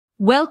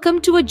Welcome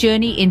to a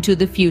journey into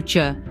the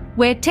future,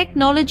 where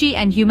technology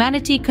and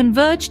humanity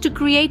converge to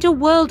create a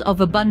world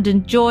of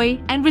abundant joy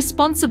and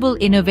responsible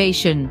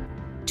innovation.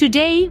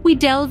 Today, we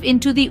delve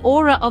into the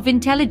aura of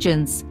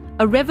intelligence,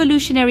 a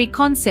revolutionary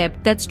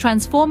concept that's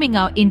transforming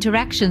our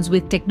interactions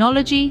with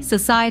technology,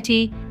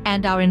 society,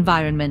 and our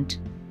environment.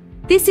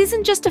 This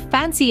isn't just a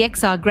fancy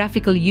XR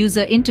graphical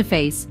user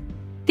interface.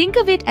 Think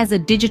of it as a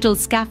digital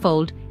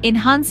scaffold,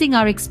 enhancing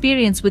our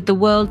experience with the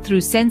world through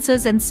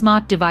sensors and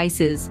smart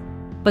devices.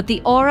 But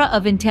the aura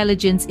of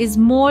intelligence is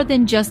more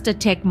than just a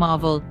tech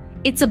marvel.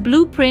 It's a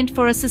blueprint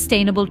for a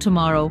sustainable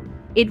tomorrow.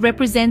 It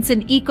represents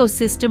an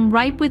ecosystem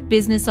ripe with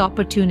business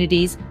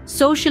opportunities,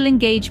 social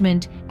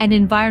engagement, and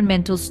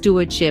environmental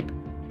stewardship.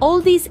 All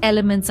these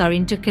elements are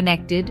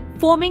interconnected,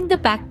 forming the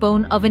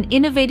backbone of an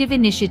innovative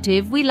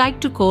initiative we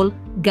like to call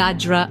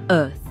Gajra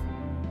Earth.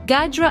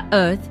 Gajra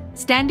Earth,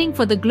 standing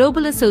for the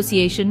Global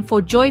Association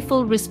for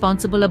Joyful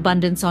Responsible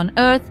Abundance on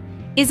Earth,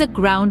 is a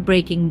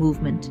groundbreaking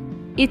movement.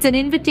 It's an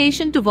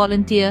invitation to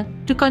volunteer,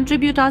 to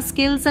contribute our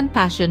skills and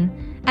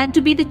passion, and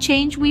to be the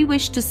change we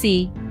wish to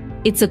see.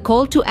 It's a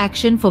call to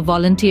action for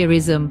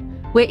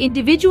volunteerism, where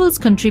individuals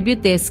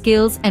contribute their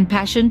skills and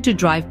passion to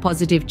drive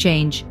positive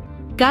change.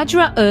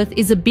 Gajra Earth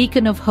is a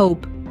beacon of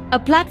hope, a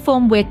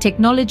platform where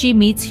technology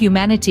meets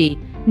humanity,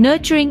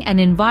 nurturing an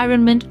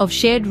environment of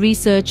shared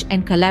research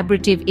and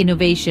collaborative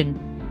innovation.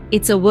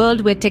 It's a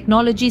world where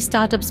technology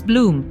startups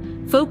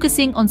bloom,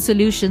 focusing on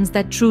solutions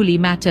that truly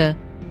matter,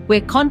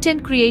 where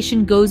content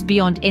creation goes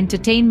beyond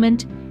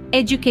entertainment,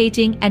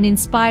 educating and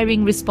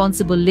inspiring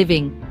responsible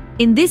living.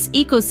 In this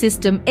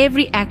ecosystem,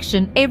 every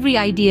action, every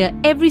idea,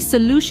 every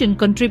solution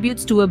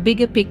contributes to a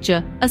bigger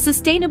picture, a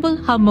sustainable,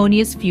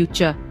 harmonious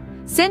future.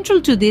 Central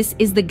to this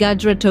is the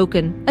Gajra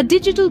token, a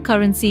digital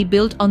currency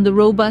built on the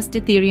robust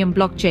Ethereum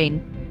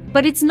blockchain.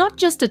 But it's not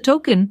just a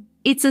token,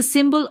 it's a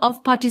symbol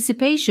of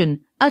participation,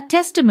 a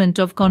testament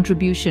of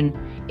contribution.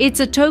 It's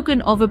a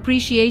token of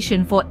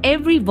appreciation for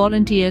every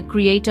volunteer,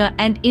 creator,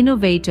 and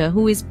innovator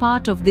who is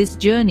part of this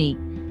journey.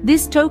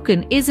 This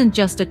token isn't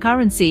just a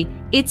currency,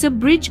 it's a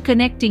bridge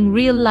connecting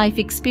real-life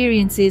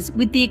experiences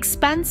with the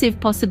expansive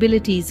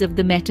possibilities of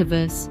the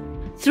metaverse.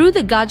 Through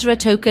the Gajra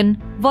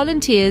token,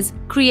 volunteers,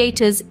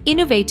 creators,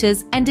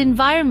 innovators, and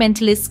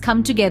environmentalists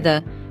come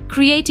together,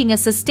 creating a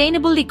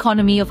sustainable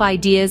economy of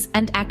ideas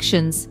and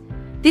actions.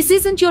 This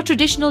isn't your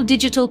traditional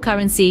digital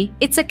currency,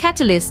 it's a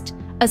catalyst,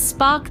 a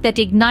spark that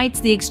ignites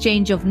the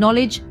exchange of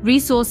knowledge,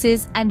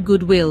 resources, and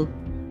goodwill.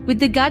 With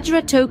the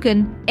Gajra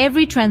token,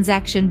 every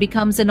transaction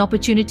becomes an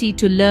opportunity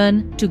to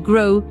learn, to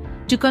grow,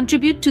 to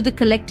contribute to the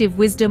collective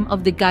wisdom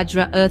of the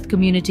Gajra Earth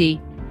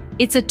community.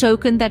 It's a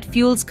token that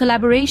fuels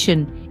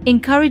collaboration,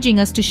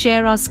 encouraging us to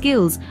share our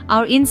skills,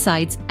 our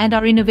insights, and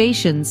our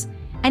innovations.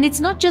 And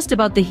it's not just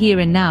about the here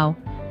and now.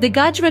 The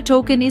Gajra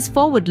token is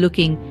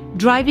forward-looking,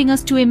 driving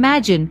us to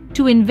imagine,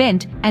 to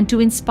invent, and to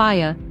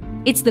inspire.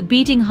 It's the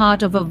beating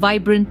heart of a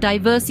vibrant,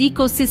 diverse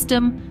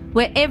ecosystem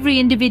where every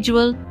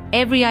individual,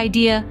 every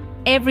idea,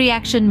 every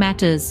action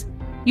matters.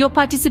 Your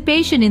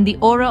participation in the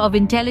Aura of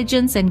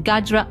Intelligence and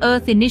Gajra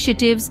Earth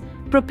initiatives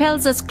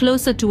propels us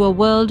closer to a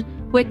world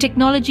where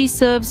technology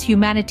serves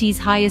humanity's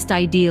highest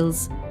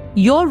ideals.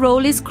 Your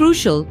role is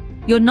crucial.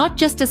 You're not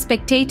just a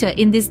spectator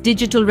in this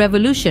digital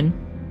revolution.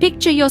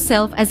 Picture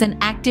yourself as an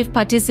active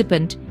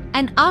participant,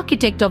 an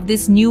architect of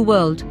this new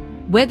world.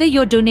 Whether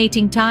you're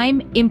donating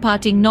time,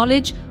 imparting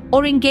knowledge,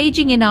 or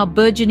engaging in our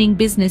burgeoning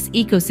business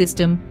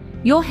ecosystem,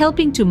 you're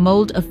helping to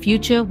mold a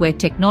future where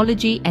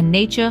technology and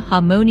nature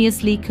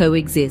harmoniously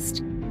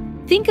coexist.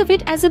 Think of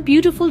it as a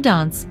beautiful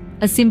dance,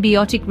 a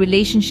symbiotic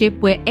relationship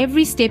where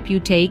every step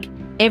you take,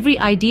 every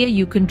idea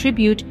you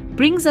contribute,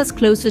 brings us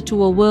closer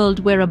to a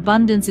world where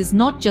abundance is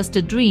not just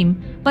a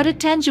dream, but a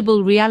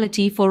tangible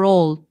reality for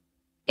all.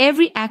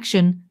 Every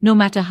action, no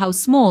matter how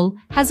small,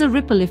 has a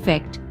ripple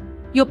effect.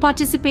 Your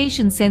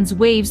participation sends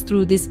waves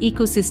through this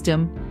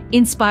ecosystem,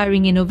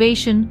 inspiring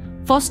innovation,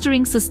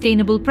 fostering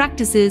sustainable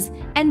practices,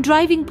 and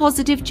driving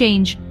positive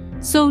change.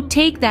 So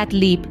take that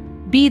leap,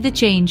 be the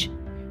change.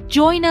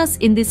 Join us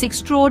in this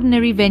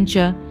extraordinary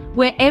venture,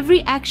 where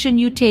every action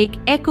you take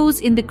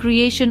echoes in the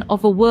creation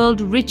of a world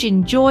rich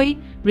in joy,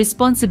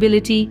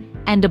 responsibility,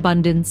 and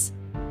abundance.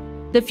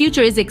 The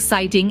future is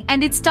exciting,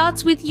 and it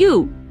starts with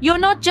you. You're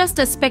not just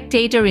a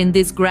spectator in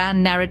this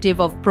grand narrative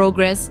of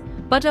progress,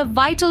 but a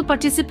vital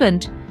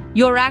participant.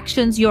 Your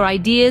actions, your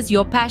ideas,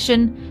 your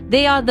passion,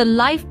 they are the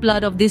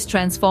lifeblood of this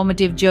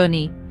transformative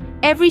journey.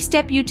 Every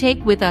step you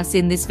take with us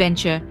in this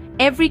venture,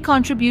 every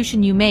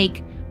contribution you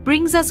make,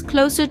 brings us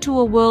closer to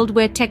a world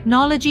where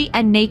technology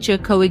and nature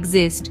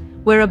coexist,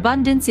 where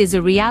abundance is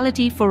a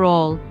reality for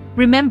all.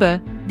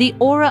 Remember, the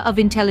Aura of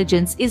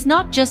Intelligence is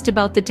not just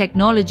about the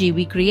technology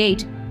we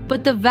create,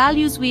 but the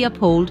values we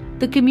uphold,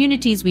 the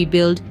communities we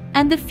build,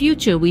 and the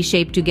future we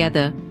shape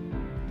together.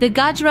 The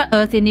Gajra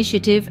Earth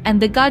Initiative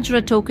and the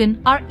Gajra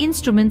token are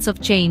instruments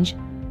of change,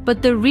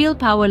 but the real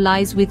power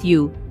lies with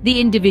you, the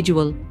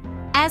individual.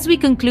 As we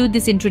conclude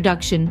this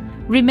introduction,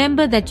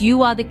 remember that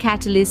you are the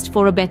catalyst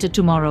for a better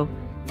tomorrow.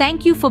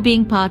 Thank you for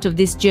being part of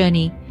this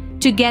journey.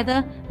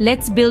 Together,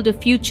 let's build a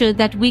future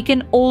that we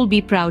can all be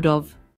proud of.